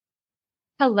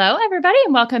Hello, everybody,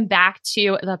 and welcome back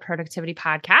to the Productivity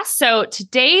Podcast. So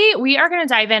today we are going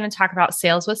to dive in and talk about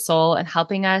sales with soul, and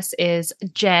helping us is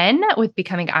Jen with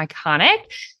Becoming Iconic.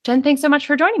 Jen, thanks so much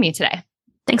for joining me today.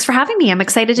 Thanks for having me. I'm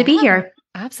excited to be here.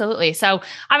 Absolutely. So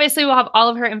obviously we'll have all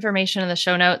of her information in the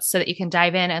show notes so that you can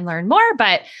dive in and learn more,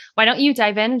 but why don't you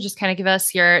dive in and just kind of give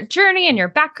us your journey and your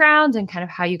background and kind of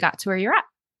how you got to where you're at?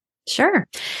 Sure.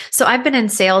 So I've been in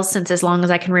sales since as long as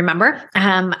I can remember.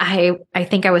 I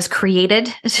think I was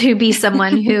created to be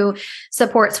someone who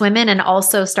supports women and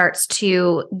also starts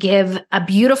to give a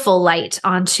beautiful light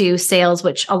onto sales,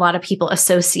 which a lot of people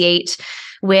associate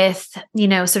with,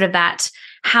 sort of that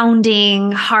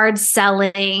hounding, hard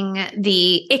selling,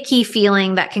 the icky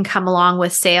feeling that can come along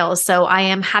with sales. So I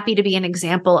am happy to be an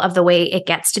example of the way it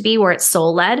gets to be, where it's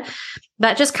soul led.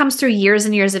 That just comes through years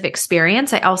and years of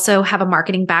experience. I also have a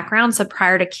marketing background. So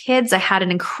prior to kids, I had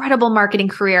an incredible marketing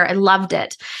career. I loved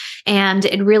it. And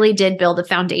it really did build a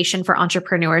foundation for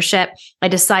entrepreneurship. I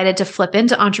decided to flip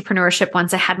into entrepreneurship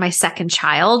once I had my second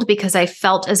child, because I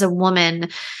felt as a woman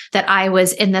that I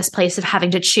was in this place of having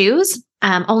to choose,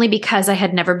 only because I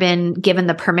had never been given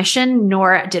the permission,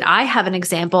 nor did I have an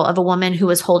example of a woman who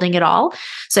was holding it all.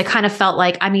 So I kind of felt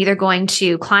like I'm either going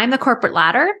to climb the corporate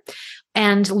ladder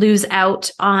and lose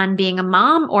out on being a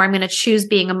mom, or I'm going to choose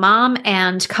being a mom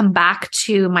and come back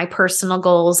to my personal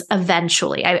goals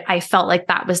eventually. I felt like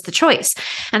that was the choice.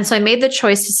 And so I made the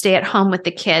choice to stay at home with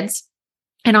the kids.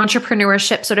 And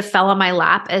entrepreneurship sort of fell on my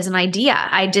lap as an idea.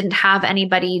 I didn't have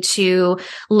anybody to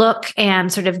look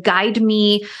and sort of guide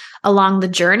me along the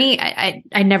journey.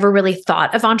 I never really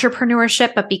thought of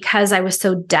entrepreneurship, but because I was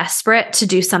so desperate to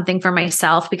do something for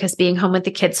myself, because being home with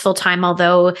the kids full time,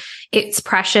 although it's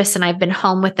precious and I've been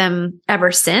home with them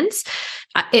ever since,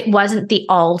 it wasn't the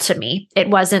all to me. It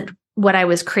wasn't what I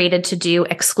was created to do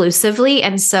exclusively.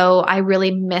 And so I really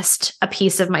missed a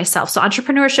piece of myself. So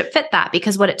entrepreneurship fit that,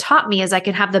 because what it taught me is I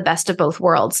can have the best of both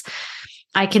worlds.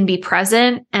 I can be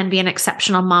present and be an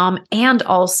exceptional mom, and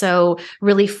also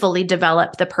really fully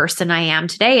develop the person I am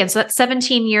today. And so that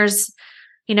 17 years,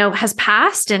 has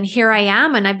passed, and here I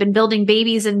am. And I've been building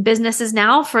babies and businesses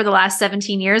now for the last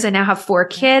 17 years. I now have 4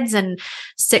 kids and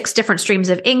 6 different streams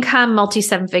of income,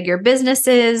 multi-7-figure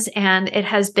businesses. And it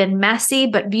has been messy,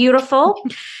 but beautiful.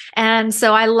 And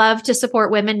so I love to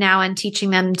support women now and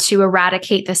teaching them to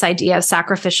eradicate this idea of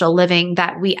sacrificial living,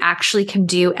 that we actually can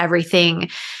do everything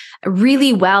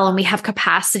really well. And we have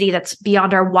capacity that's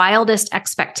beyond our wildest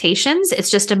expectations. It's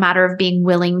just a matter of being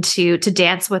willing to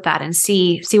dance with that and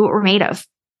see what we're made of.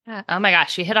 Oh my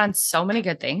gosh, you hit on so many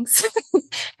good things.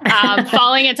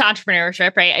 Falling into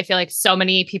entrepreneurship, right? I feel like so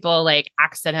many people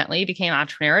accidentally became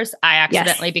entrepreneurs. I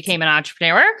accidentally became an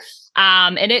entrepreneur.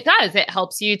 And it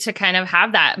helps you to kind of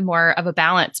have that more of a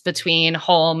balance between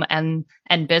home and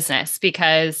business,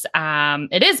 because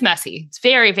it is messy. It's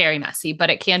very, very messy, but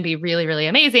it can be really, really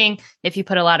amazing if you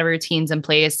put a lot of routines in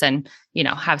place and,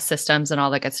 have systems and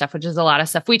all that good stuff, which is a lot of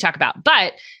stuff we talk about.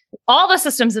 But all the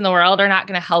systems in the world are not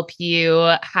going to help you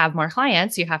have more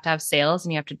clients. You have to have sales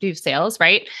and you have to do sales,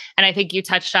 right? And I think you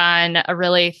touched on a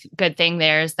really good thing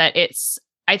there, is that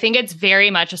I think it's very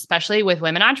much, especially with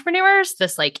women entrepreneurs,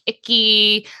 this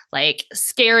icky,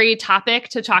 scary topic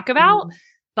to talk about.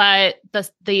 But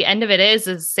the end of it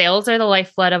is sales are the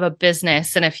lifeblood of a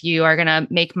business. And if you are going to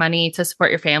make money to support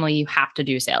your family, you have to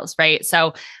do sales, right?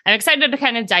 So I'm excited to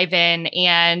kind of dive in.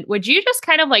 And would you just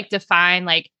kind of define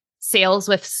sales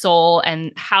with soul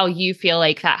and how you feel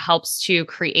like that helps to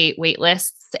create wait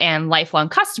lists and lifelong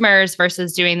customers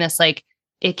versus doing this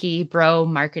icky bro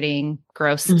marketing,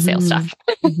 gross sales stuff?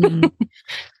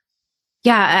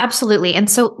 Yeah, absolutely. And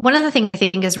so one of the things I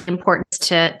think is really important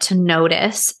to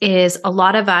notice is a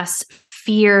lot of us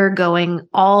fear going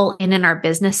all in our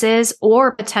businesses,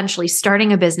 or potentially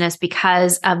starting a business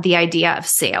because of the idea of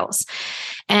sales.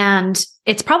 And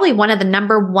it's probably one of the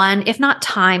number one, if not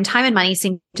time and money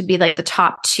seem to be the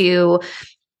top 2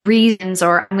 reasons,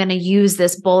 or I'm going to use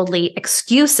this boldly,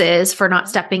 excuses for not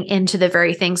stepping into the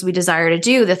very things we desire to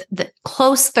do. The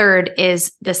close third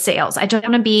is the sales. I don't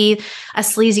want to be a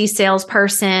sleazy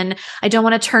salesperson. I don't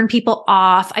want to turn people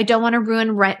off. I don't want to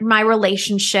ruin my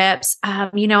relationships.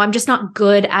 I'm just not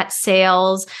good at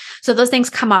sales. So those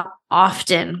things come up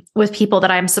often with people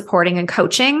that I'm supporting and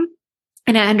coaching.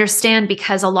 And I understand,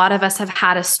 because a lot of us have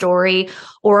had a story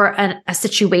or a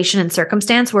situation and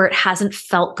circumstance where it hasn't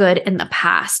felt good in the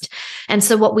past. And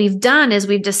so what we've done is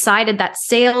we've decided that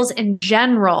sales in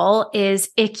general is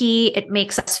icky. It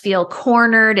makes us feel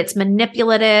cornered. It's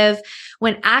manipulative,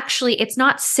 when actually it's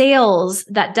not sales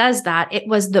that does that. It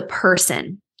was the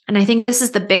person. And I think this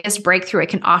is the biggest breakthrough I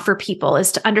can offer people,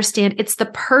 is to understand it's the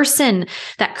person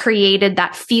that created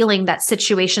that feeling, that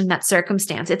situation, that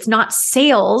circumstance. It's not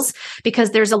sales,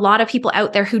 because there's a lot of people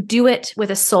out there who do it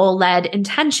with a soul-led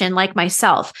intention, like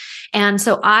myself. And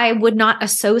so I would not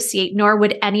associate, nor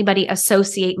would anybody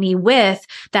associate me with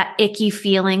that icky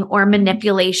feeling or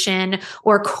manipulation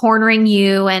or cornering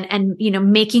you and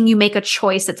making you make a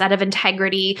choice that's out of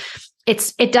integrity.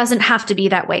 It doesn't have to be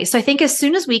that way. So I think as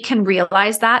soon as we can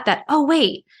realize that, oh,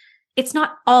 wait, it's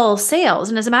not all sales.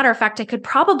 And as a matter of fact, I could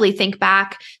probably think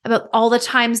back about all the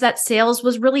times that sales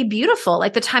was really beautiful.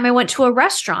 Like the time I went to a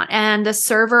restaurant and the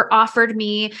server offered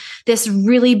me this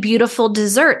really beautiful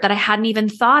dessert that I hadn't even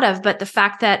thought of. But the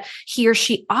fact that he or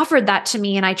she offered that to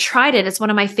me and I tried it, it's one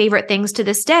of my favorite things to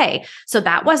this day. So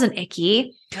that wasn't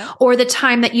icky. Or the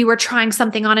time that you were trying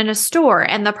something on in a store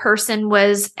and the person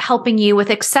was helping you with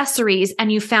accessories and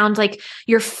you found like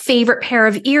your favorite pair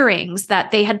of earrings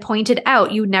that they had pointed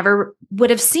out you never would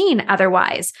have seen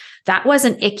otherwise. That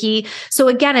wasn't icky. So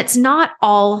again, it's not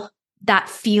all that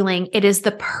feeling. It is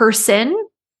the person,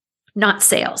 not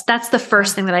sales. That's the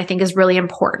first thing that I think is really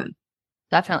important.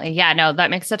 Definitely. Yeah, no, that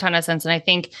makes a ton of sense. And I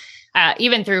think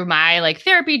even through my like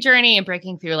therapy journey and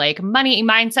breaking through like money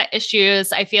mindset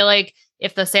issues, I feel like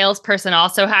if the salesperson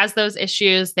also has those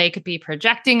issues, they could be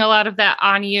projecting a lot of that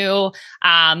on you.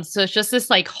 So it's just this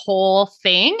like whole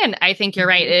thing. And I think you're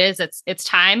right. It's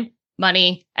time,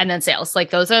 money, and then sales.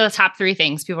 Like those are the top three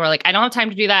things. People are like, I don't have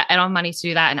time to do that. I don't have money to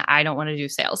do that. And I don't want to do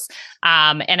sales.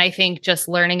 And I think just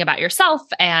learning about yourself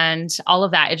and all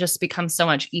of that, it just becomes so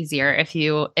much easier if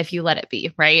you let it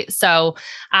be. Right. So,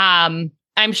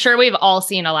 I'm sure we've all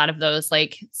seen a lot of those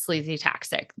like sleazy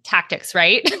tactics,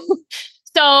 right?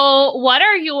 So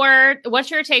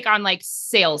what's your take on like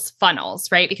sales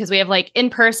funnels, right? Because we have like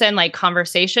in-person, like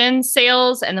conversation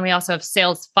sales, and then we also have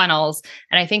sales funnels.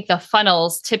 And I think the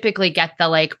funnels typically get the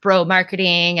like bro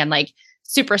marketing and like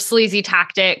super sleazy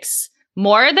tactics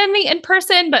more than the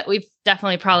in-person, but we've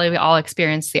definitely probably all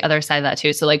experienced the other side of that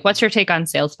too. So like, what's your take on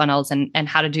sales funnels and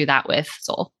how to do that with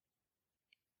Soul?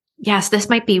 Yes, this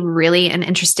might be really an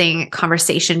interesting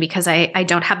conversation because I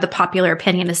don't have the popular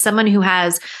opinion. As someone who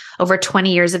has over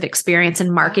 20 years of experience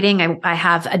in marketing, I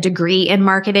have a degree in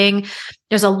marketing.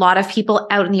 There's a lot of people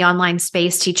out in the online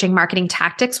space teaching marketing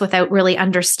tactics without really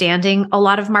understanding a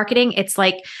lot of marketing. It's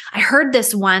like, I heard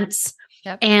this once.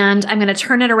 Yep. And I'm going to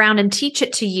turn it around and teach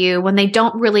it to you, when they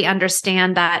don't really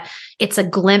understand that it's a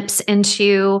glimpse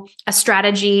into a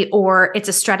strategy, or it's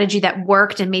a strategy that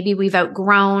worked and maybe we've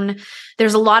outgrown.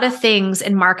 There's a lot of things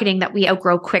in marketing that we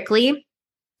outgrow quickly.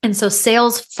 And so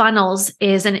sales funnels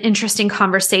is an interesting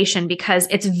conversation because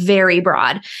it's very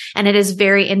broad and it is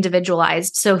very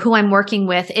individualized. So who I'm working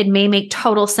with, it may make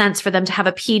total sense for them to have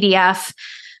a PDF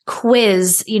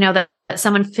quiz, that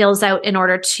someone fills out in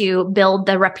order to build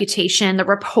the reputation, the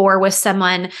rapport with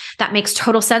someone. That makes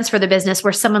total sense for the business.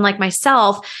 Where someone like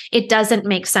myself, it doesn't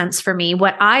make sense for me.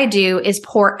 What I do is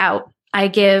pour out. I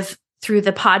give through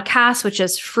the podcast, which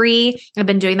is free. I've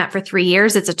been doing that for 3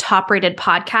 years. It's a top-rated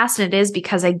podcast, and it is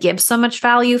because I give so much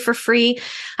value for free.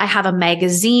 I have a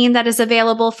magazine that is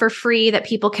available for free that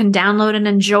people can download and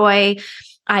enjoy.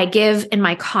 I give in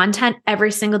my content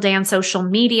every single day on social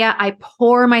media. I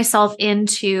pour myself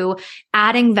into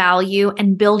adding value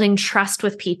and building trust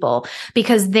with people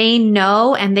because they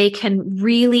know and they can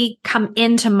really come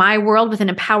into my world with an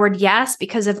empowered yes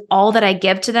because of all that I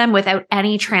give to them without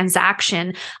any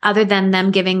transaction other than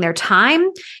them giving their time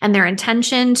and their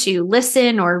intention to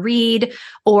listen or read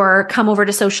or come over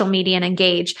to social media and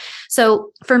engage.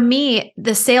 So for me,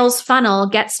 the sales funnel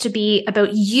gets to be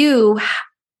about you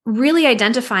really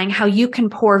identifying how you can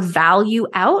pour value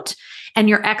out and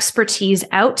your expertise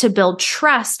out to build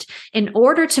trust in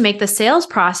order to make the sales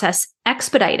process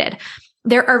expedited.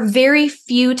 There are very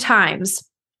few times,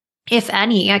 if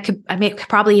any, I may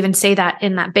probably even say that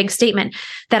in that big statement,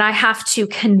 that I have to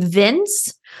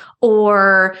convince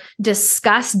or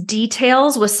discuss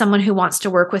details with someone who wants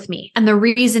to work with me. And the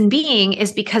reason being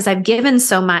is because I've given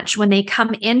so much. When they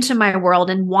come into my world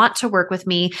and want to work with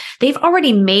me, they've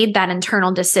already made that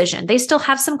internal decision. They still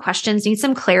have some questions, need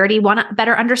some clarity, want to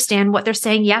better understand what they're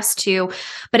saying yes to,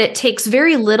 but it takes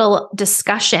very little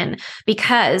discussion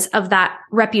because of that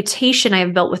reputation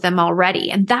I've built with them already.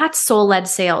 And that's soul-led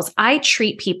sales. I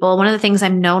treat people, one of the things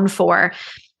I'm known for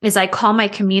is I call my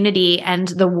community and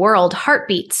the world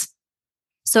heartbeats.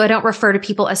 So I don't refer to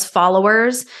people as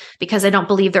followers because I don't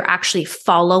believe they're actually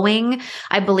following.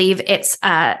 I believe it's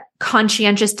a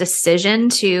conscientious decision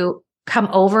to come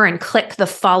over and click the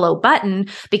follow button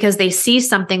because they see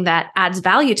something that adds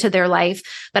value to their life,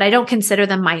 but I don't consider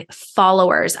them my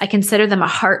followers. I consider them a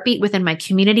heartbeat within my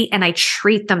community, and I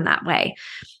treat them that way.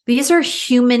 These are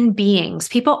human beings.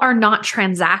 People are not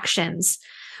transactions.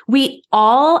 We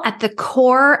all, at the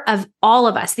core of all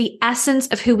of us, the essence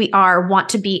of who we are, want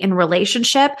to be in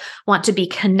relationship, want to be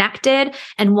connected,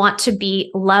 and want to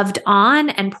be loved on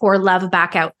and pour love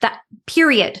back out. That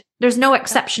period. There's no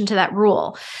exception to that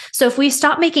rule. So if we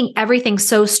stop making everything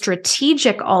so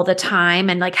strategic all the time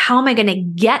and like, how am I going to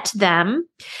get them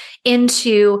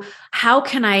into how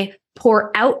can I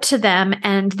pour out to them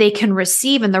and they can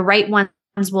receive and the right ones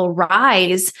will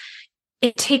rise,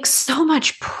 it takes so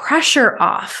much pressure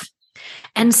off.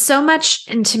 And so much,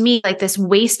 and to me, like this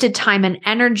wasted time and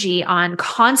energy on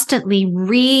constantly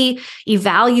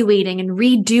re-evaluating and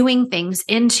redoing things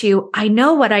into, I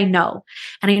know what I know,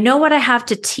 and I know what I have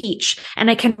to teach,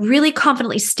 and I can really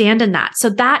confidently stand in that. So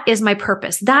that is my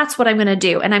purpose. That's what I'm going to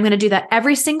do. And I'm going to do that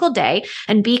every single day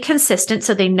and be consistent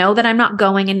so they know that I'm not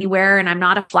going anywhere and I'm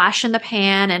not a flash in the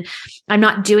pan and I'm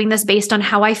not doing this based on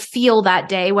how I feel that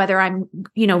day, whether I'm,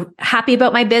 happy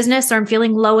about my business or I'm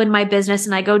feeling low in my business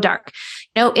and I go dark.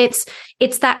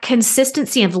 It's that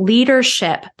consistency of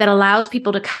leadership that allows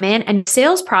people to come in, and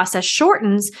sales process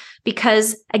shortens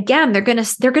because again, they're going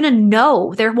to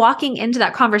know they're walking into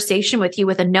that conversation with you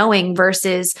with a knowing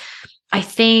versus I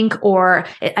think, or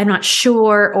I'm not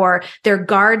sure, or their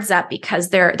guards up because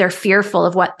they're fearful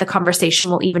of what the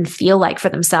conversation will even feel like for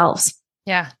themselves.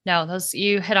 Yeah, no,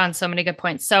 you hit on so many good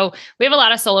points. So we have a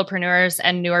lot of solopreneurs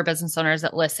and newer business owners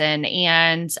that listen.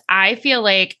 And I feel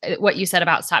like what you said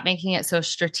about stop making it so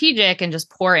strategic and just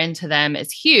pour into them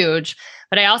is huge.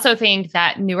 But I also think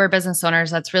that newer business owners,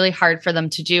 that's really hard for them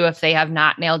to do if they have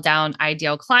not nailed down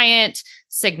ideal client,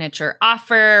 signature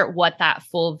offer, what that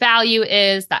full value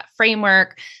is, that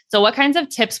framework. So what kinds of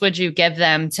tips would you give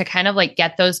them to kind of like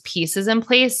get those pieces in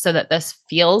place so that this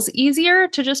feels easier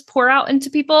to just pour out into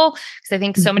people? Because I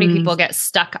think so many people get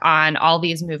stuck on all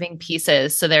these moving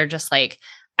pieces. So they're just like,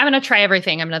 I'm going to try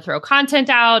everything. I'm going to throw content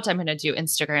out. I'm going to do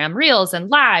Instagram Reels and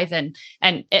live.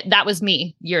 That was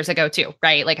me years ago too,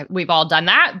 right? Like we've all done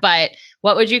that, but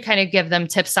what would you kind of give them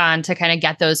tips on to kind of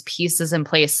get those pieces in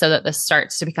place so that this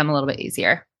starts to become a little bit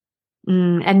easier?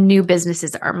 And new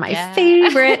businesses are my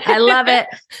favorite. I love it.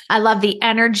 I love the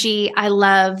energy. I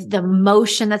love the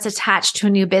emotion that's attached to a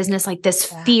new business, like this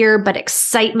fear, but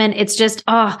excitement. It's just,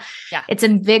 it's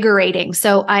invigorating.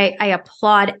 So I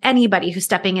applaud anybody who's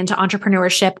stepping into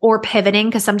entrepreneurship or pivoting,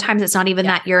 because sometimes it's not even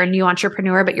that you're a new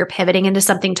entrepreneur, but you're pivoting into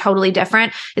something totally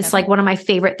different. It's like one of my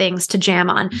favorite things to jam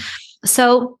on.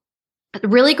 So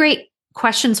really great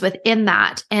questions within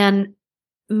that. And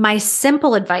my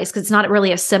simple advice, because it's not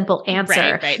really a simple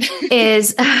answer,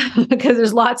 is because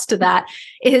there's lots to that,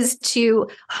 is to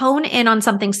hone in on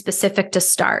something specific to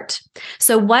start.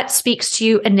 So what speaks to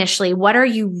you initially? What are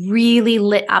you really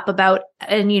lit up about?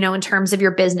 And, in terms of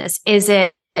your business, is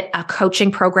it a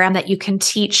coaching program that you can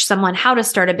teach someone how to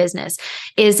start a business?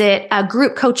 Is it a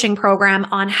group coaching program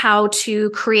on how to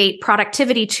create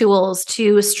productivity tools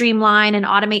to streamline and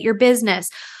automate your business?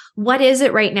 What is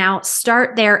it right now?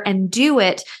 Start there and do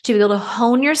it to be able to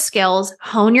hone your skills,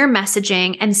 hone your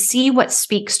messaging, and see what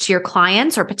speaks to your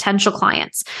clients or potential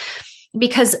clients.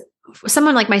 Because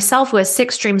someone like myself who has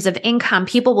 6 streams of income,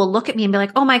 people will look at me and be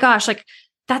like, oh my gosh, like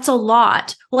that's a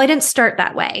lot. Well, I didn't start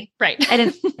that way. Right. I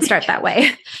didn't start that way.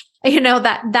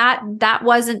 That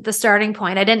wasn't the starting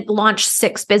point. I didn't launch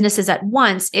 6 businesses at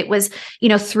once. It was,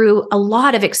 through a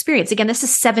lot of experience. Again, this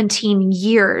is 17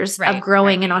 years of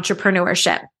growing in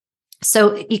entrepreneurship.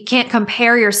 So you can't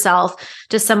compare yourself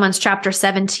to someone's chapter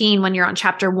 17 when you're on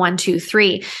chapter 1, 2,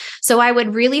 3. So I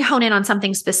would really hone in on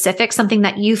something specific, something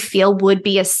that you feel would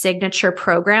be a signature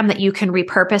program that you can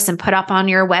repurpose and put up on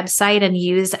your website and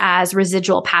use as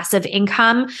residual passive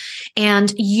income,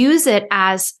 and use it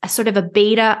as a sort of a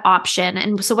beta option.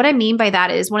 And so what I mean by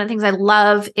that is, one of the things I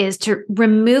love is to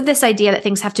remove this idea that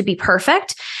things have to be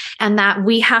perfect and that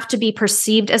we have to be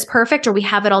perceived as perfect or we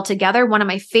have it all together. One of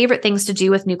my favorite things to do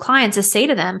with new clients is say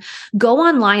to them, go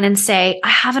online and say, I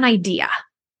have an idea.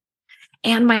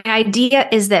 And my idea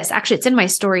is this. Actually, it's in my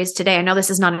stories today. I know this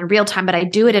is not in real time, but I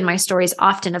do it in my stories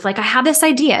often of like, I have this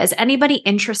idea. Is anybody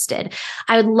interested?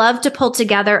 I would love to pull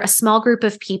together a small group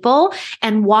of people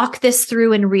and walk this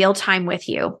through in real time with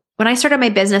you. When I started my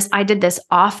business, I did this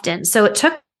often. So it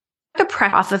took the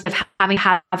pressure off of having to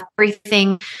have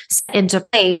everything set into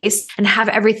place and have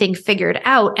everything figured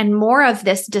out, and more of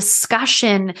this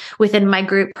discussion within my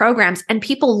group programs. And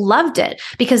people loved it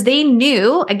because they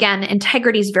knew, again,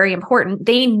 integrity is very important.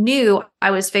 They knew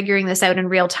I was figuring this out in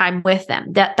real time with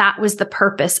them, that was the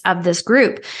purpose of this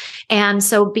group. And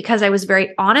so because I was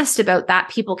very honest about that,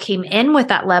 people came in with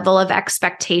that level of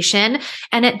expectation,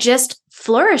 and it just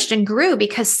flourished and grew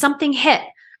because something hit.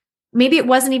 Maybe it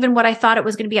wasn't even what I thought it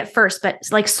was going to be at first, but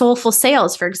like Soulful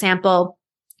Sales, for example,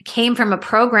 came from a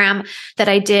program that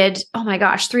I did, oh my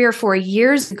gosh, 3 or 4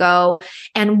 years ago.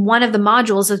 And one of the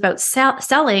modules was about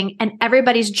selling, and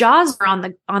everybody's jaws are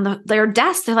on their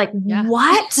desk. They're like,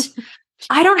 what?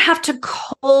 I don't have to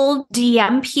cold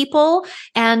DM people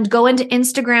and go into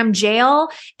Instagram jail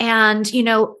and,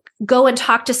 go and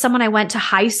talk to someone I went to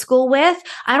high school with.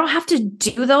 I don't have to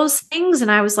do those things. And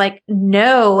I was like,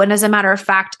 no. And as a matter of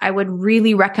fact, I would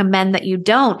really recommend that you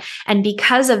don't. And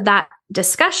because of that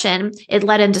discussion, it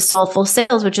led into Soulful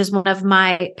Sales, which is one of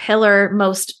my pillar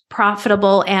most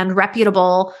profitable and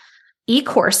reputable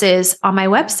e-courses on my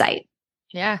website.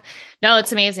 Yeah. No,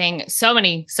 it's amazing. So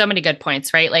many good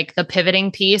points, right? Like the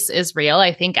pivoting piece is real.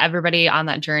 I think everybody on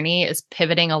that journey is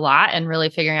pivoting a lot and really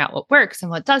figuring out what works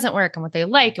and what doesn't work and what they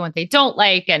like and what they don't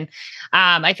like. And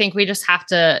I think we just have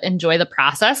to enjoy the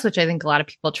process, which I think a lot of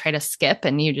people try to skip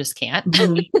and you just can't.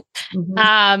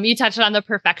 You touched on the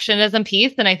perfectionism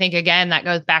piece. And I think, again, that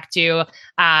goes back to,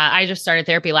 I just started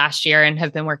therapy last year and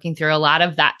have been working through a lot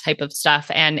of that type of stuff.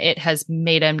 And it has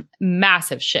made a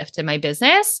massive shift in my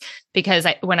business because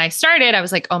when I started, I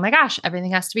was like, oh my gosh,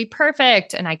 everything has to be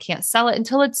perfect and I can't sell it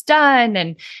until it's done.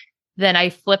 And then I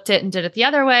flipped it and did it the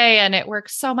other way and it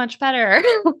works so much better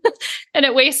and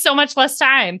it wastes so much less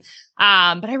time.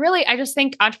 But I just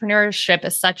think entrepreneurship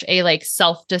is such a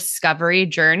self-discovery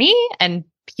journey, and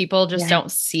people just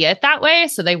don't see it that way.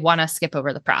 So they want to skip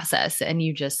over the process and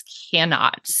you just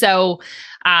cannot. So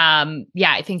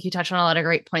I think you touched on a lot of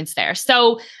great points there.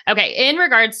 So, okay. In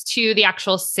regards to the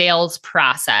actual sales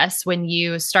process, when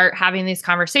you start having these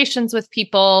conversations with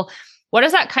people, what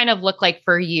does that kind of look like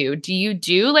for you? Do you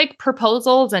do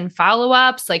proposals and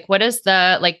follow-ups? What is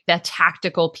the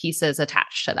tactical pieces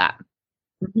attached to that?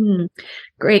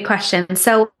 Great question.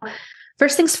 So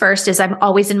first things first is I'm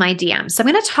always in my DMs. So I'm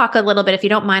going to talk a little bit, if you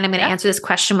don't mind, I'm going to answer this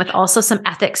question with also some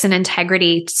ethics and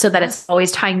integrity so that it's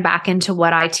always tying back into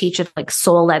what I teach of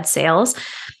soul-led sales.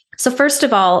 So first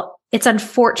of all, it's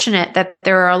unfortunate that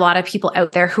there are a lot of people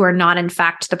out there who are not in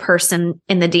fact the person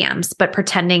in the DMs, but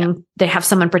pretending they have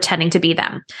someone pretending to be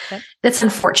them. Okay. That's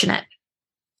unfortunate.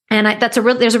 And there's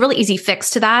a really easy fix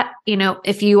to that.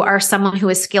 If you are someone who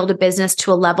has scaled a business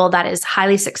to a level that is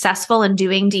highly successful and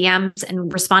doing DMs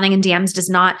and responding in DMs does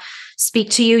not speak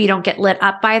to you, you don't get lit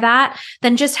up by that,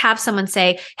 then just have someone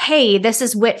say, hey, this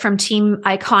is Whit from Team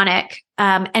Iconic.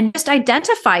 And just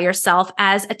identify yourself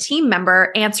as a team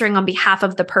member answering on behalf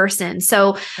of the person.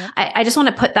 So I just want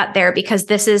to put that there because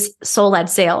this is soul-led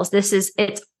sales. It's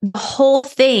the whole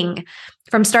thing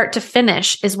from start to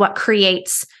finish is what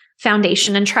creates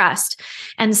foundation and trust.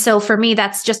 And so for me,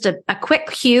 that's just a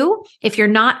quick cue. If you're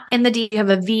not in the you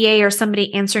have a VA or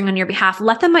somebody answering on your behalf,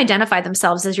 let them identify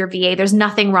themselves as your VA. There's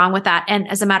nothing wrong with that. And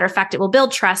as a matter of fact, it will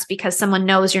build trust because someone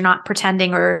knows you're not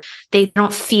pretending or they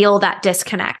don't feel that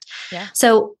disconnect. Yeah.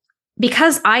 So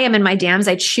because I am in my DMs,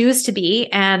 I choose to be,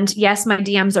 and yes, my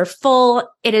DMs are full.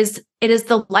 It is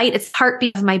the light, it's the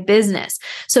heartbeat of my business.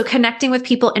 So connecting with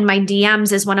people in my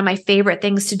DMs is one of my favorite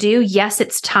things to do. Yes,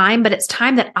 it's time, but it's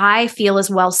time that I feel is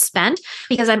well spent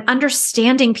because I'm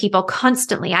understanding people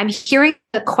constantly. I'm hearing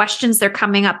the questions they're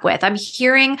coming up with. I'm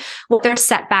hearing what their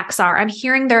setbacks are. I'm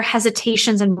hearing their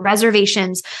hesitations and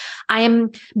reservations. I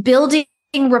am building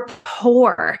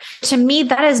rapport. To me,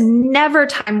 that is never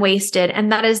time wasted.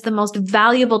 And that is the most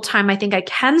valuable time I think I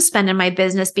can spend in my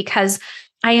business because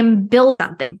I am building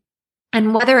something.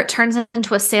 And whether it turns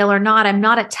into a sale or not, I'm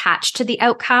not attached to the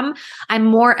outcome. I'm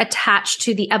more attached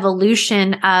to the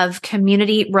evolution of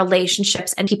community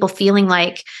relationships and people feeling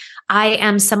like I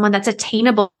am someone that's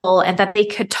attainable and that they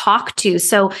could talk to.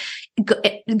 So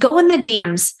go in the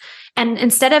DMs. And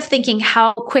instead of thinking,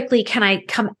 how quickly can I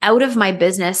come out of my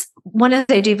business? One of the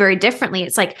things I do very differently.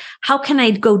 It's how can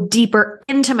I go deeper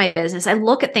into my business? I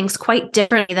look at things quite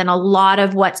differently than a lot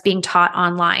of what's being taught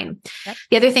online. Yep.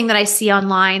 The other thing that I see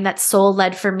online that's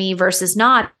soul-led for me versus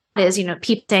not is,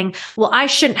 people saying, well, I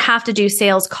shouldn't have to do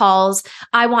sales calls.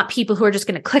 I want people who are just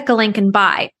going to click a link and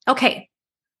buy. Okay.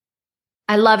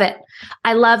 I love it.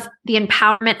 I love the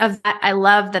empowerment of that. I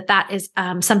love that is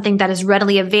something that is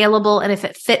readily available. And if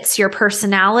it fits your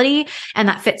personality and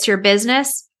that fits your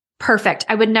business, perfect.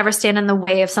 I would never stand in the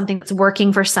way of something that's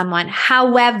working for someone.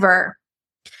 However,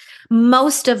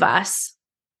 most of us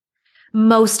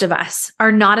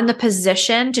are not in the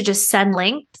position to just send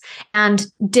links and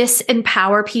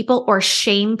disempower people or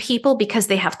shame people because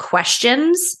they have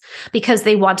questions, because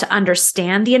they want to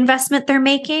understand the investment they're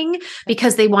making,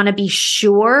 because they want to be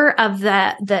sure of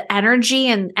the energy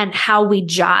and how we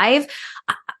jive.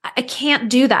 I can't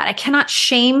do that. I cannot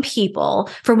shame people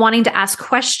for wanting to ask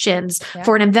questions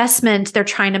for an investment they're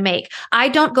trying to make. I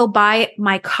don't go buy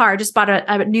my car, just bought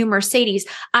a new Mercedes.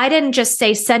 I didn't just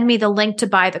say, send me the link to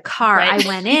buy the car. Right. I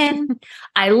went in,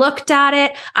 I looked at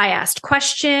it, I asked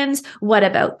questions. What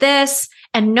about this?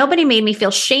 And nobody made me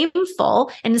feel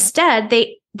shameful. Instead,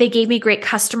 they gave me great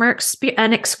customer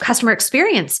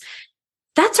experience.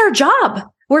 That's our job.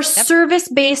 We're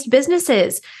service-based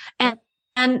businesses.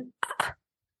 And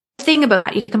thing about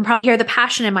it, you can probably hear the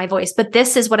passion in my voice, but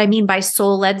this is what I mean by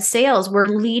soul-led sales. We're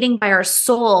leading by our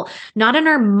soul, not in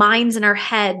our minds and our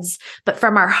heads, but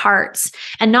from our hearts,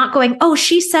 and not going, oh,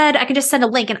 she said I can just send a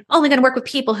link and only going to work with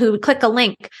people who click a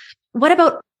link. What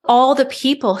about all the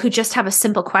people who just have a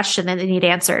simple question that they need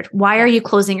answered? Why are you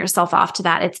closing yourself off to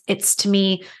that? It's to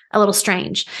me a little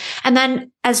strange. And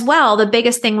then as well, the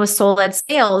biggest thing with soul-led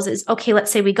sales is, okay,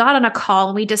 let's say we got on a call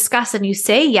and we discuss and you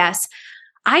say yes.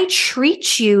 I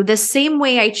treat you the same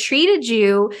way I treated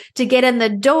you to get in the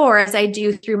door as I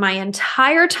do through my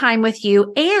entire time with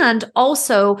you, and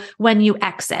also when you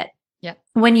exit,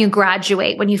 when you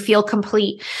graduate, when you feel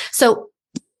complete. So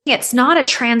it's not a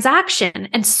transaction.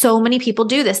 And so many people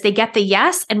do this. They get the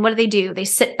yes. And what do? They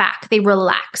sit back, they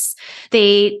relax.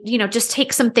 They, just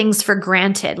take some things for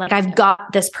granted. Like, I've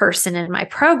got this person in my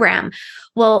program.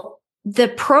 Well, the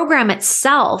program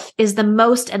itself is the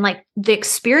most, and like the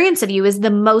experience of you is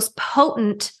the most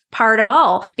potent part of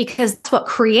all, because that's what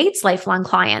creates lifelong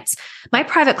clients. My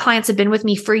private clients have been with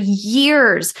me for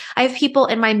years. I have people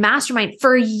in my mastermind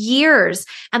for years.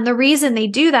 And the reason they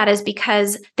do that is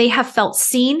because they have felt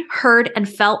seen, heard, and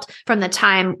felt from the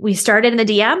time we started in the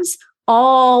DMs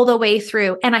all the way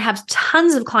through. And I have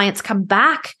tons of clients come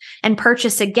back and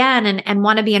purchase again and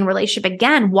want to be in relationship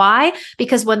again. Why?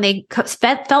 Because when they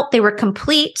felt they were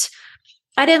complete,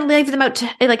 I didn't leave them out to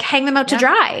hang them out to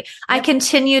dry. I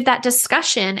continued that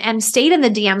discussion and stayed in the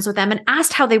DMs with them and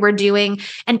asked how they were doing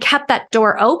and kept that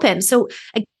door open. So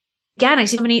again, I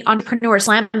see so many entrepreneurs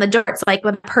slam the door. It's like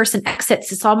when a person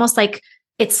exits, it's almost like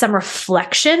it's some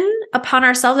reflection upon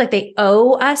ourselves. Like they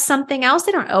owe us something else.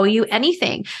 They don't owe you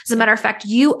anything. As a matter of fact,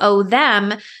 you owe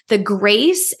them the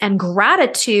grace and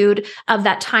gratitude of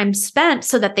that time spent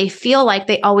so that they feel like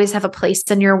they always have a place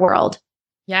in your world.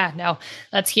 Yeah, no,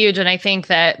 that's huge. And I think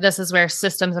that this is where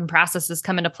systems and processes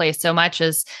come into play so much,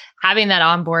 is having that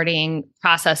onboarding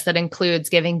process that includes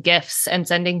giving gifts and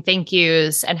sending thank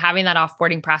yous, and having that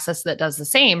offboarding process that does the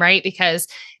same, right? Because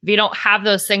if you don't have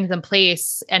those things in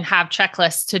place and have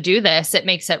checklists to do this, it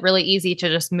makes it really easy to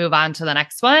just move on to the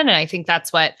next one. And I think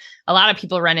that's what a lot of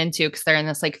people run into, because they're in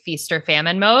this like feast or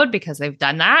famine mode because they've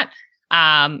done that.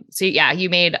 So yeah, you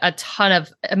made a ton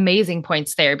of amazing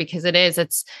points there, because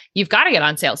you've got to get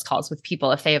on sales calls with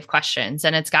people if they have questions,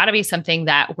 and it's got to be something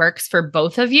that works for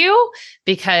both of you,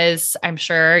 because I'm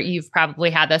sure you've probably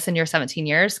had this in your 17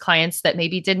 years, clients that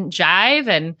maybe didn't jive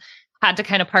and had to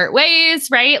kind of part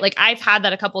ways, right? Like I've had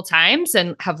that a couple times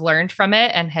and have learned from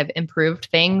it and have improved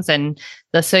things. And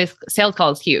the sales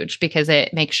call is huge because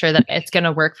it makes sure that it's going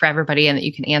to work for everybody and that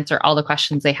you can answer all the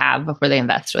questions they have before they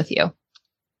invest with you.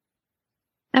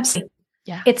 Absolutely.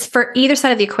 Yeah. It's for either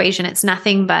side of the equation. It's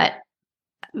nothing but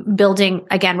building,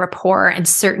 again, rapport and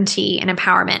certainty and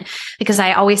empowerment. Because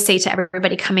I always say to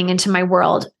everybody coming into my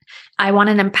world, I want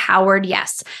an empowered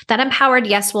yes. That empowered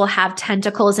yes will have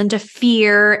tentacles into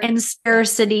fear and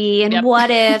scarcity and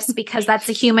what ifs, because that's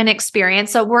a human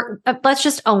experience. So let's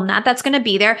just own that. That's going to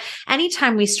be there.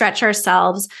 Anytime we stretch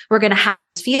ourselves, we're going to have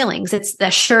feelings. It's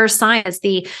the sure sign. It's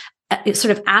the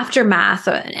sort of aftermath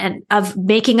and of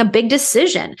making a big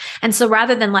decision. And so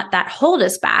rather than let that hold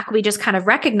us back, we just kind of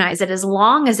recognize it. As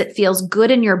long as it feels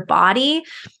good in your body,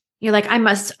 you're like,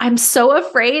 I'm so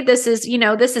afraid. This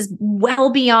is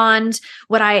well beyond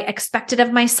what I expected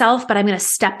of myself, but I'm going to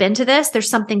step into this.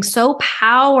 There's something so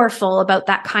powerful about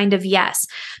that kind of yes,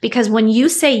 because when you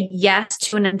say yes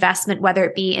to an investment, whether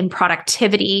it be in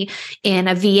productivity, in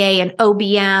a VA, an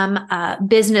OBM, a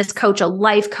business coach, a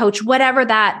life coach, whatever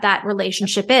that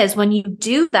relationship is, when you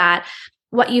do that,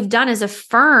 what you've done is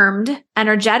affirmed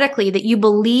energetically that you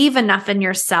believe enough in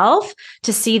yourself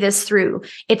to see this through.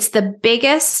 It's the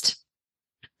biggest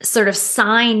sort of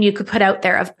sign you could put out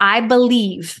there of, I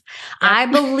believe.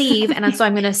 And so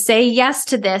I'm going to say yes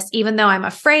to this, even though I'm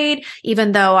afraid,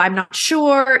 even though I'm not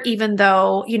sure, even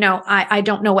though, I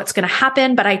don't know what's going to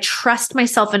happen, but I trust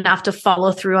myself enough to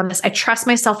follow through on this. I trust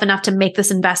myself enough to make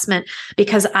this investment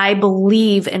because I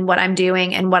believe in what I'm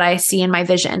doing and what I see in my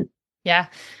vision. Yeah,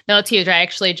 no, it's huge. I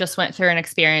actually just went through an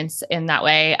experience in that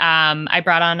way. I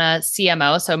brought on a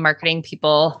CMO, so marketing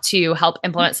people, to help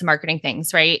implement some marketing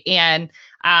things, right? And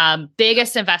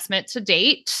biggest investment to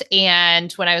date.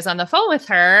 And when I was on the phone with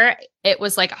her, it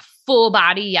was like a full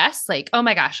body yes, like, oh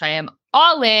my gosh, I am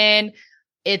all in.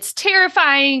 It's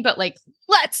terrifying, but like,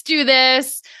 let's do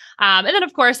this. And then,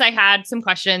 of course, I had some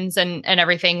questions and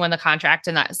everything when the contract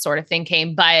and that sort of thing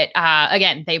came. But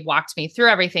again, they walked me through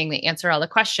everything. They answered all the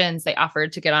questions. They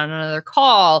offered to get on another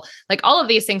call. Like all of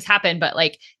these things happened, but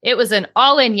like it was an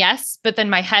all in yes. But then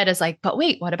my head is like, but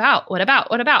wait, what about?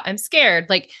 I'm scared.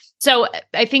 Like, so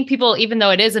I think people, even though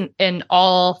it isn't an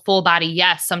all full body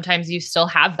yes, sometimes you still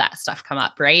have that stuff come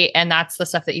up, right? And that's the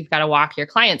stuff that you've got to walk your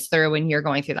clients through when you're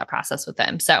going through that process with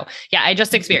them. So yeah, I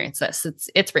just experienced this.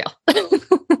 It's real.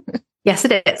 Yes,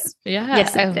 it is. Yeah.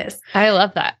 Yes, it is. I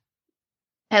love that.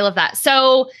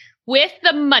 So with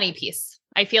the money piece,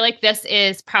 I feel like this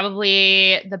is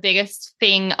probably the biggest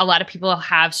thing a lot of people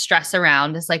have stress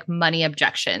around is like money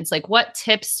objections. Like what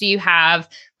tips do you have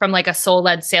from like a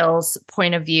soul-led sales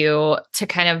point of view to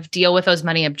kind of deal with those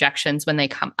money objections when they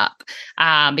come up?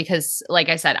 Because like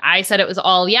I said it was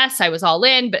all yes, I was all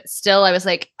in, but still I was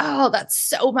like, oh, that's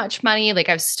so much money. Like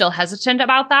I was still hesitant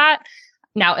about that.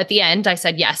 Now, at the end, I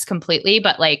said yes completely,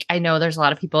 but like I know there's a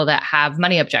lot of people that have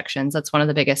money objections. That's one of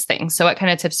the biggest things. So what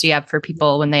kind of tips do you have for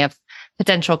people when they have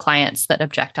potential clients that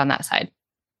object on that side?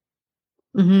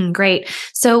 Great.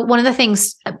 So one of the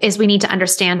things is we need to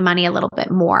understand money a little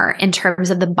bit more in terms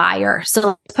of the buyer. So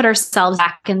let's put ourselves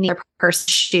back in the other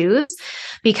person's shoes,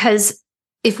 because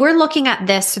if we're looking at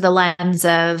this through the lens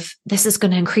of this is going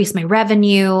to increase my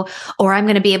revenue, or I'm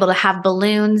going to be able to have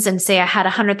balloons and say I had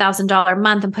 $100,000 a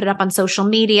month and put it up on social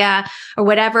media, or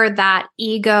whatever that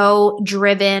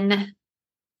ego-driven,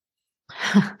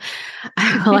 I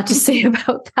have a lot to say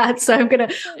about that. So I'm going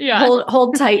to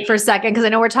hold tight for a second, because I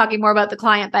know we're talking more about the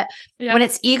client, but when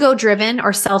it's ego-driven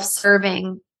or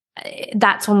self-serving,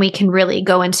 that's when we can really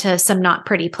go into some not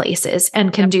pretty places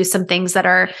and can do some things that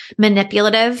are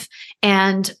manipulative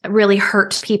and really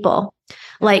hurt people,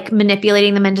 like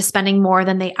manipulating them into spending more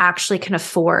than they actually can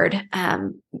afford.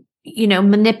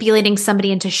 Manipulating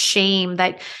somebody into shame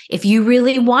that if you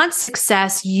really want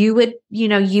success, you would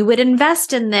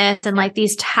invest in this, and like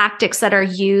these tactics that are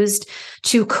used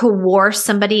to coerce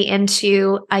somebody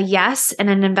into a yes and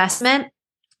an investment.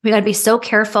 We got to be so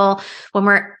careful when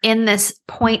we're in this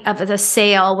point of the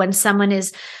sale, when someone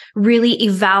is really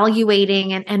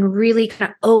evaluating and really kind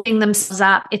of opening themselves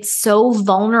up. It's so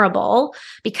vulnerable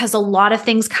because a lot of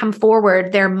things come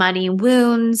forward. Their money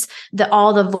wounds,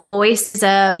 all the voices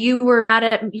of you're bad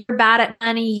at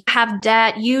money, you have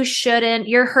debt, you shouldn't,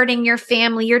 you're hurting your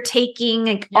family, you're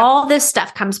taking, all this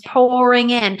stuff comes pouring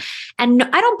in. And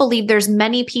I don't believe there's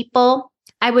many people.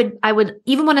 I would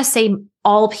even want to say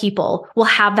all people will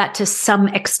have that to some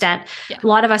extent. Yeah. A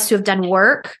lot of us who have done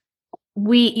work,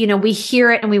 we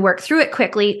hear it and we work through it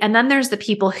quickly. And then there's the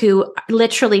people who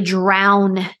literally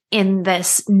drown in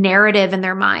this narrative in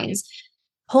their minds.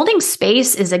 Holding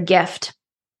space is a gift.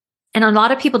 And a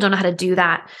lot of people don't know how to do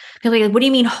that. People are like, what do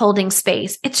you mean holding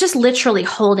space? It's just literally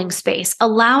holding space,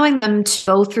 allowing them to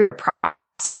go through the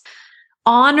process,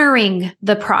 honoring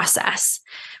the process.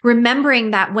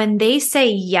 Remembering that when they say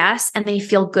yes and they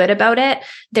feel good about it,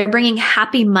 they're bringing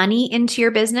happy money into your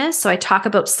business. So I talk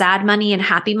about sad money and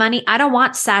happy money. I don't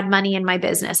want sad money in my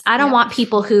business. I don't want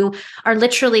people who are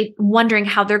literally wondering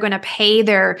how they're going to pay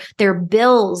their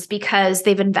bills because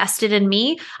they've invested in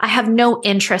me. I have no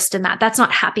interest in that. That's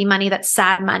not happy money. That's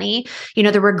sad money.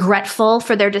 They're regretful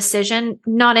for their decision.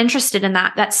 Not interested in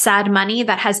that. That's sad money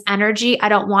that has energy. I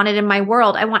don't want it in my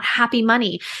world. I want happy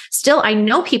money. Still, I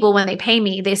know people when they pay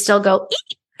me, they still go,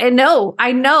 eek. I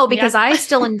know, because I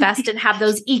still invest and have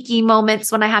those eeky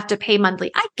moments when I have to pay monthly.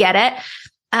 I get it.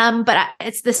 But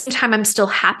it's the same time I'm still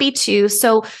happy to.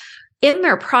 So in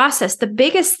their process, the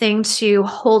biggest thing to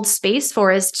hold space for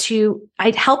is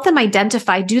I'd help them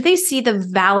identify, do they see the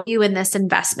value in this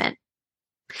investment?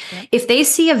 Yep. If they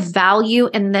see a value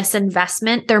in this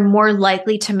investment, they're more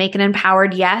likely to make an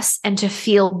empowered yes and to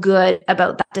feel good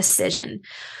about that decision.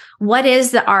 What is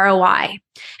the ROI?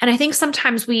 And I think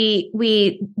sometimes we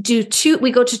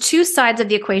go to two sides of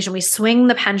the equation. We swing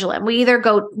the pendulum. We either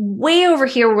go way over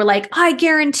here where we're like, I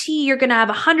guarantee you're going to have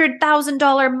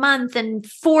 $100,000 month in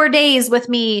 4 days with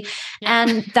me. Yeah.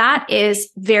 And that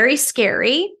is very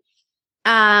scary.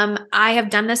 I have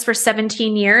done this for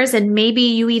 17 years and maybe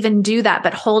you even do that,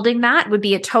 but holding that would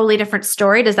be a totally different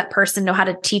story. Does that person know how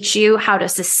to teach you how to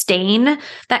sustain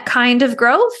that kind of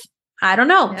growth? I don't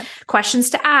know. Yep. Questions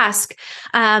to ask.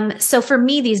 So for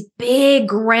me, these big,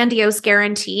 grandiose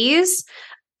guarantees,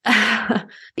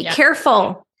 be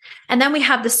careful. And then we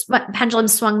have this pendulum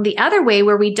swung the other way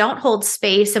where we don't hold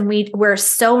space and we're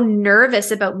so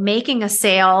nervous about making a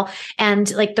sale and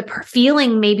like the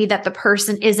feeling maybe that the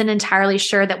person isn't entirely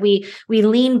sure, that we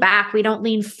lean back, we don't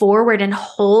lean forward and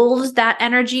hold that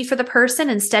energy for the person.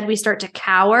 Instead, we start to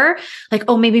cower like,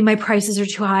 oh, maybe my prices are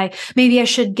too high. Maybe I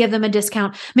should give them a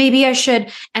discount. Maybe I should.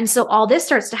 And so all this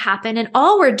starts to happen. And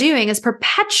all we're doing is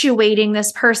perpetuating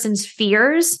this person's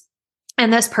fears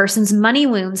and this person's money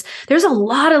wounds. There's a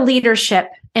lot of leadership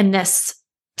in this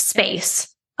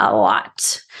space, a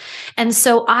lot. And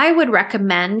so I would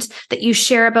recommend that you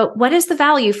share about what is the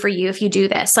value for you if you do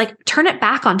this, like turn it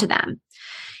back onto them.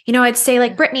 I'd say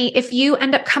like, Brittany, if you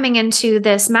end up coming into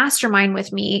this mastermind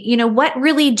with me, what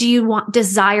really do you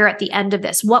desire at the end of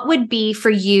this? What would be for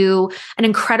you an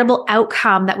incredible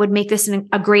outcome that would make this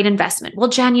a great investment? Well,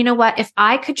 Jen, you know what? If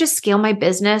I could just scale my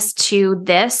business to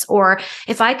this, or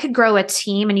if I could grow a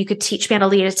team and you could teach me how to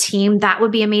lead a team, that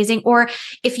would be amazing. Or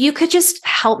if you could just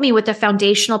help me with the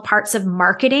foundational parts of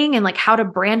marketing and like how to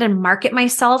brand and market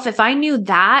myself, if I knew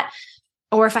that,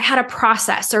 or if I had a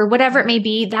process or whatever it may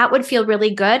be, that would feel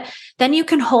really good. Then you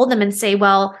can hold them and say,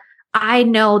 well, I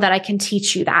know that I can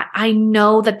teach you that. I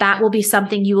know that that will be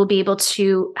something you will be able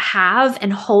to have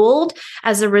and hold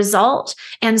as a result.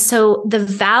 And so the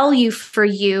value for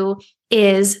you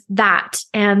is that,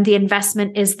 and the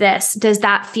investment is this. Does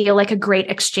that feel like a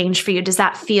great exchange for you? Does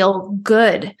that feel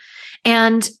good?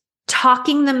 And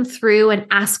talking them through and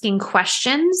asking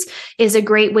questions is a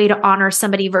great way to honor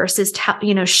somebody versus,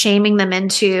 shaming them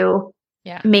into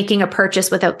making a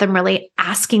purchase without them really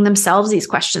asking themselves these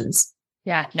questions.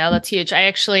 Yeah, no, that's huge.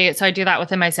 I do that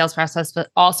within my sales process, but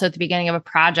also at the beginning of a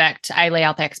project, I lay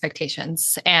out the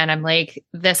expectations and I'm like,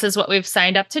 this is what we've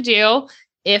signed up to do.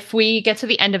 If we get to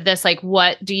the end of this, like,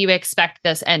 what do you expect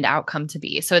this end outcome to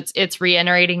be? So it's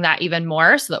reiterating that even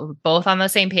more so that we're both on the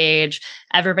same page.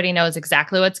 Everybody knows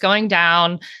exactly what's going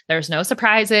down. There's no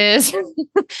surprises.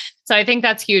 So I think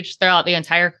that's huge throughout the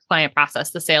entire client process,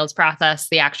 the sales process,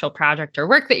 the actual project or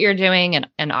work that you're doing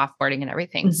and offboarding and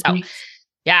everything. Mm-hmm. So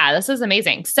yeah, this is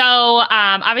amazing. So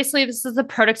obviously this is a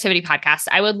productivity podcast.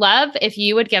 I would love if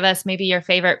you would give us maybe your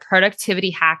favorite productivity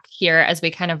hack here as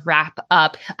we kind of wrap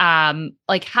up.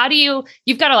 Like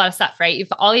you've got a lot of stuff, right? You've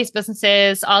got all these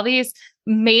businesses, all these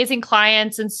amazing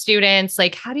clients and students.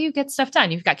 Like, how do you get stuff done?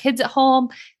 You've got kids at home.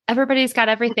 Everybody's got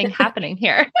everything happening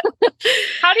here.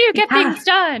 How do you get things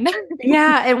done?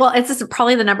 Yeah. Well, it's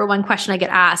probably the number one question I get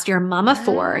asked. You're a mom of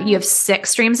 4. You have 6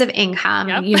 streams of income,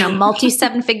 multi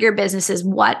 7-figure businesses.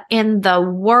 What in the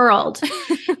world?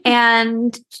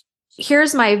 And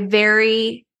here's my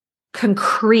very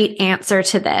concrete answer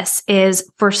to this is,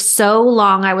 for so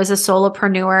long, I was a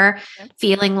solopreneur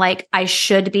feeling like I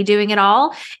should be doing it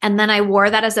all. And then I wore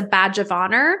that as a badge of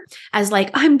honor, as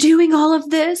like, I'm doing all of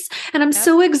this and I'm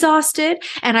so exhausted.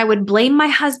 And I would blame my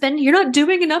husband. You're not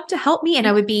doing enough to help me. And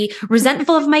I would be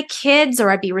resentful of my kids, or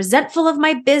I'd be resentful of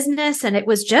my business. And it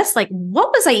was just like,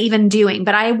 what was I even doing?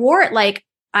 But I wore it like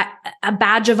a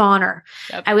badge of honor.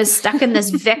 Yep. I was stuck in this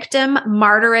victim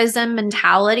martyrism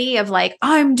mentality of like,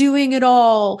 I'm doing it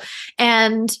all.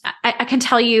 And I can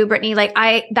tell you, Brittany, like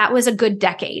that was a good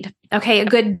decade. Okay. A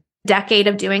good decade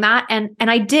of doing that. And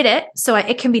I did it. So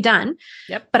it can be done.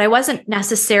 Yep. But I wasn't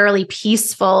necessarily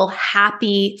peaceful,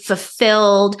 happy,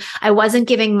 fulfilled. I wasn't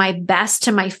giving my best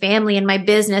to my family and my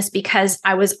business because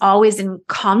I was always in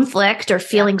conflict or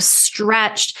feeling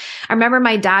stretched. I remember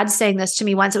my dad saying this to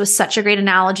me once. It was such a great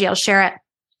analogy. I'll share it.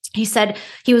 He said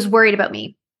he was worried about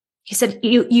me. He said,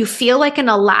 you feel like an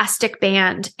elastic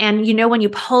band. And when you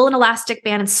pull an elastic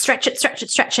band and stretch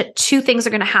it, 2 things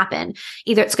are going to happen.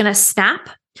 Either it's going to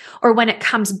snap, or when it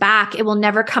comes back, it will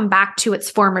never come back to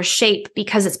its former shape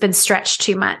because it's been stretched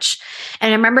too much.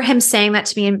 And I remember him saying that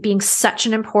to me and being such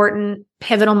an important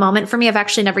pivotal moment for me. I've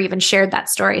actually never even shared that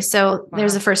story. So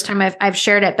there's the first time I've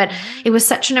shared it, but it was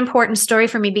such an important story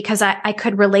for me because I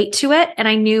could relate to it. And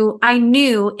I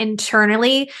knew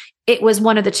internally it was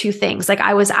one of the two things. Like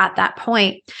I was at that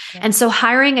point. Yeah. And so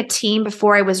hiring a team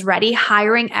before I was ready,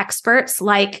 hiring experts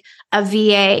like a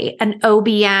VA, an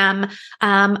OBM,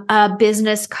 a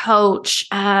business coach,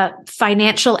 a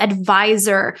financial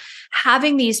advisor,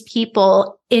 having these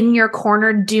people in your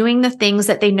corner doing the things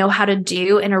that they know how to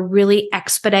do in a really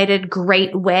expedited,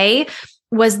 great way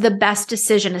was the best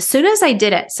decision. As soon as I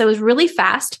did it, so it was really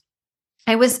fast.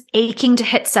 I was aching to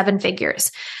hit 7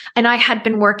 figures. And I had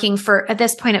been working for, at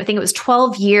this point, I think it was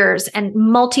 12 years and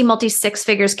multi 6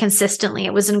 figures consistently.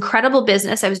 It was an incredible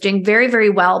business. I was doing very, very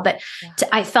well, but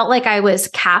I felt like I was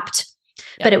capped.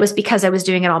 But it was because I was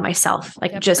doing it all myself,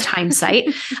 like just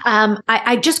hindsight.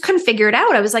 I just couldn't figure it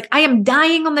out. I was like, I am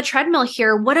dying on the treadmill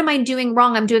here. What am I doing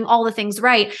wrong? I'm doing all the things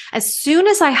right. As soon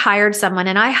as I hired someone,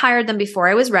 and I hired them before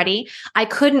I was ready, I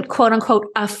couldn't quote unquote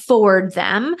afford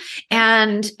them.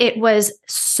 And it was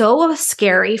so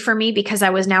scary for me because I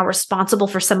was now responsible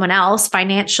for someone else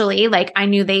financially. Like I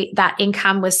knew that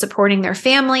income was supporting their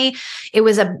family. It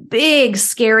was a big,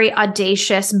 scary,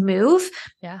 audacious move.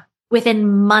 Yeah. Within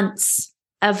months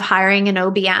of hiring an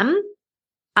OBM,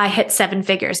 I hit 7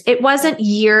 figures. It wasn't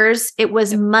years, it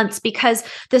was months because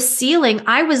the ceiling,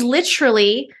 I was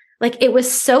literally like, it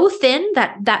was so thin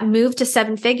that move to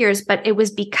 7 figures, but it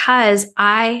was because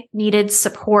I needed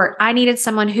support. I needed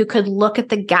someone who could look at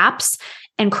the gaps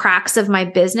and cracks of my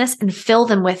business and fill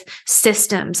them with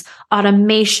systems,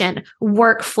 automation,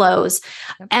 workflows.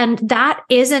 And that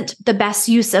isn't the best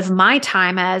use of my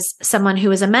time as someone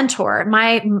who is a mentor.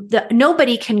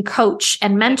 Nobody can coach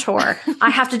and mentor.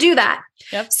 I have to do that.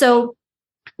 Yep. So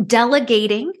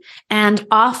delegating and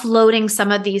offloading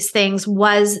some of these things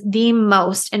was the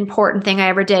most important thing I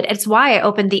ever did. It's why I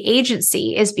opened the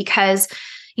agency, is because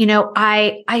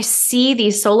I see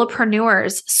these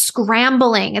solopreneurs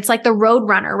scrambling. It's like the road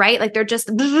runner, right? Like they're just,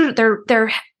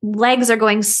 their legs are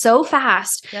going so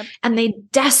fast and they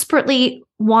desperately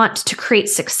want to create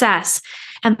success.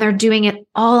 And they're doing it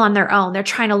all on their own. They're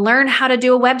trying to learn how to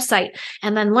do a website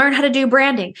and then learn how to do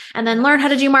branding and then learn how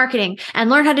to do marketing and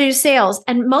learn how to do sales.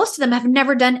 And most of them have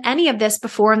never done any of this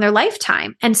before in their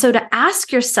lifetime. And so to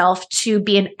ask yourself to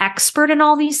be an expert in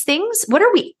all these things, what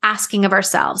are we asking of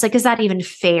ourselves? Like, is that even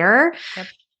fair? Yep.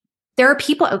 There are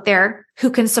people out there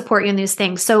who can support you in these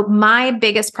things. So my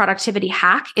biggest productivity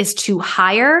hack is to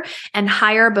hire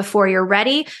before you're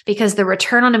ready, because the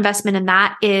return on investment in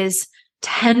that is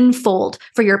tenfold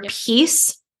for your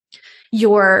peace,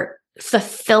 your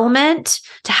fulfillment,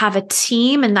 to have a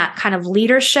team and that kind of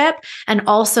leadership, and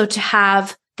also to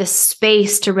have the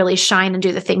space to really shine and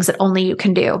do the things that only you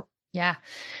can do. Yeah.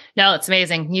 No, it's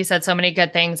amazing. You said so many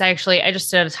good things. I just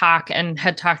did a talk and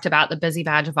had talked about the busy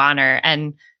badge of honor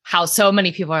and how so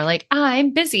many people are like,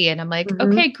 I'm busy. And I'm like,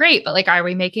 okay, great. But like, are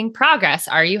we making progress?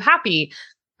 Are you happy?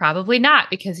 Probably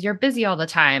not, because you're busy all the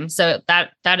time. So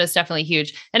that is definitely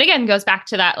huge. And again, goes back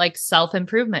to that like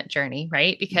self-improvement journey,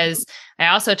 right? Because I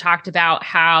also talked about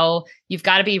how you've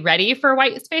got to be ready for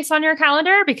white space on your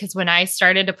calendar, because when I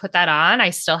started to put that on, I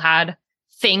still had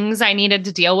things I needed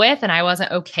to deal with and I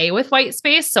wasn't okay with white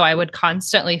space. So I would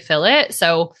constantly fill it.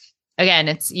 So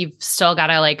again, you've still got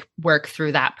to like work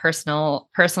through that personal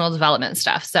development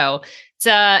stuff. So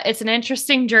it's an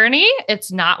interesting journey.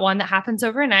 It's not one that happens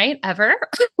overnight ever,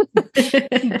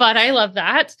 but I love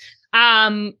that.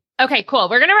 Okay, cool.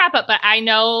 We're going to wrap up, but I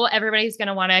know everybody's going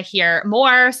to want to hear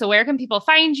more. So where can people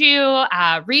find you?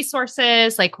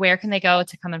 Resources, like where can they go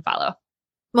to come and follow?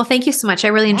 Well, thank you so much. I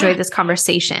really enjoyed this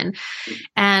conversation.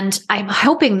 And I'm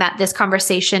hoping that this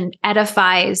conversation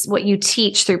edifies what you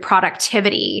teach through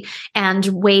productivity and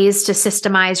ways to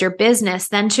systemize your business.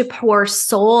 Then to pour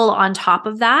soul on top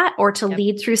of that, or to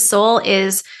lead through soul,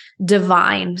 is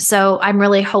divine. So I'm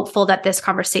really hopeful that this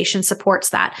conversation supports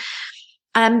that.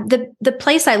 The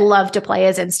place I love to play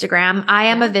is Instagram. I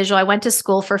am a visual. I went to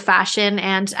school for fashion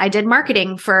and I did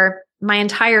marketing for my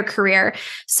entire career.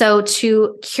 So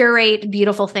to curate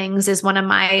beautiful things is one of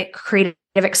my creative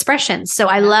expressions. So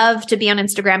I love to be on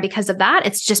Instagram because of that.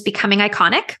 It's just becoming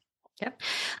iconic.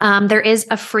 Yep. There is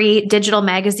a free digital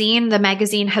magazine. The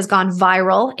magazine has gone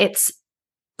viral. It's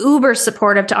uber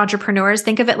supportive to entrepreneurs.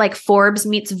 Think of it like Forbes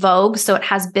meets Vogue. So it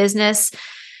has business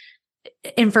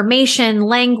information,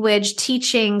 language,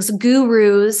 teachings,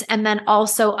 gurus, and then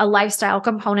also a lifestyle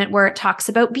component where it talks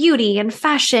about beauty and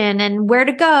fashion and where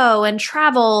to go and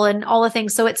travel and all the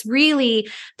things. So it's really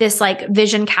this like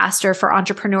vision caster for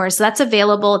entrepreneurs. So that's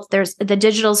available. The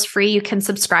digital's free. You can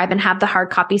subscribe and have the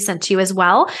hard copy sent to you as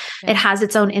well. Okay. It has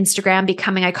its own Instagram,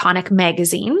 Becoming Iconic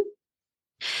magazine.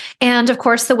 And of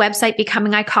course, the website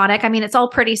Becoming Iconic. I mean, it's all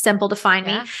pretty simple to find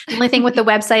me. The only thing with the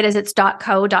website is it's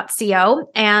 .co.co.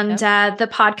 And the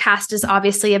podcast is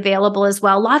obviously available as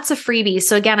well. Lots of freebies.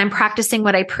 So again, I'm practicing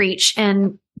what I preach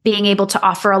and being able to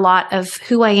offer a lot of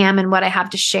who I am and what I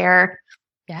have to share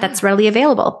that's readily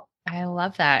available. I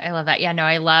love that. I love that. Yeah, no,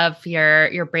 I love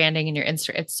your branding and your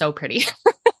Insta. It's so pretty.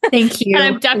 Thank you. And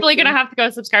I'm definitely going to have to go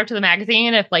subscribe to the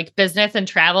magazine if like business and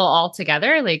travel all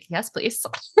together. Like, yes, please.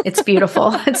 It's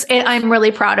beautiful. I'm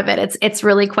really proud of it. It's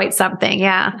really quite something.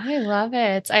 Yeah. I love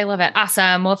it. I love it.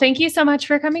 Awesome. Well, thank you so much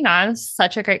for coming on.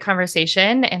 Such a great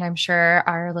conversation. And I'm sure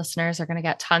our listeners are going to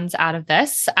get tons out of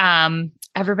this.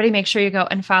 Everybody make sure you go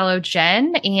and follow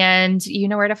Jen, and you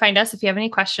know where to find us if you have any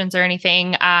questions or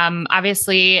anything.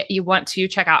 Obviously you want to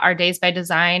check out our Days by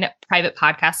Design private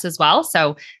podcast as well.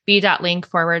 So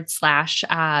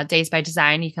b.link/Days by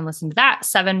Design. You can listen to that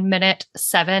 7-minute,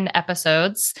 7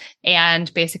 episodes.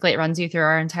 And basically it runs you through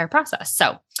our entire process.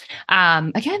 So,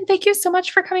 again, thank you so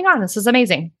much for coming on. This is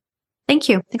amazing. Thank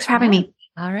you. Thanks for having me.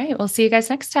 All right. We'll see you guys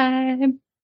next time.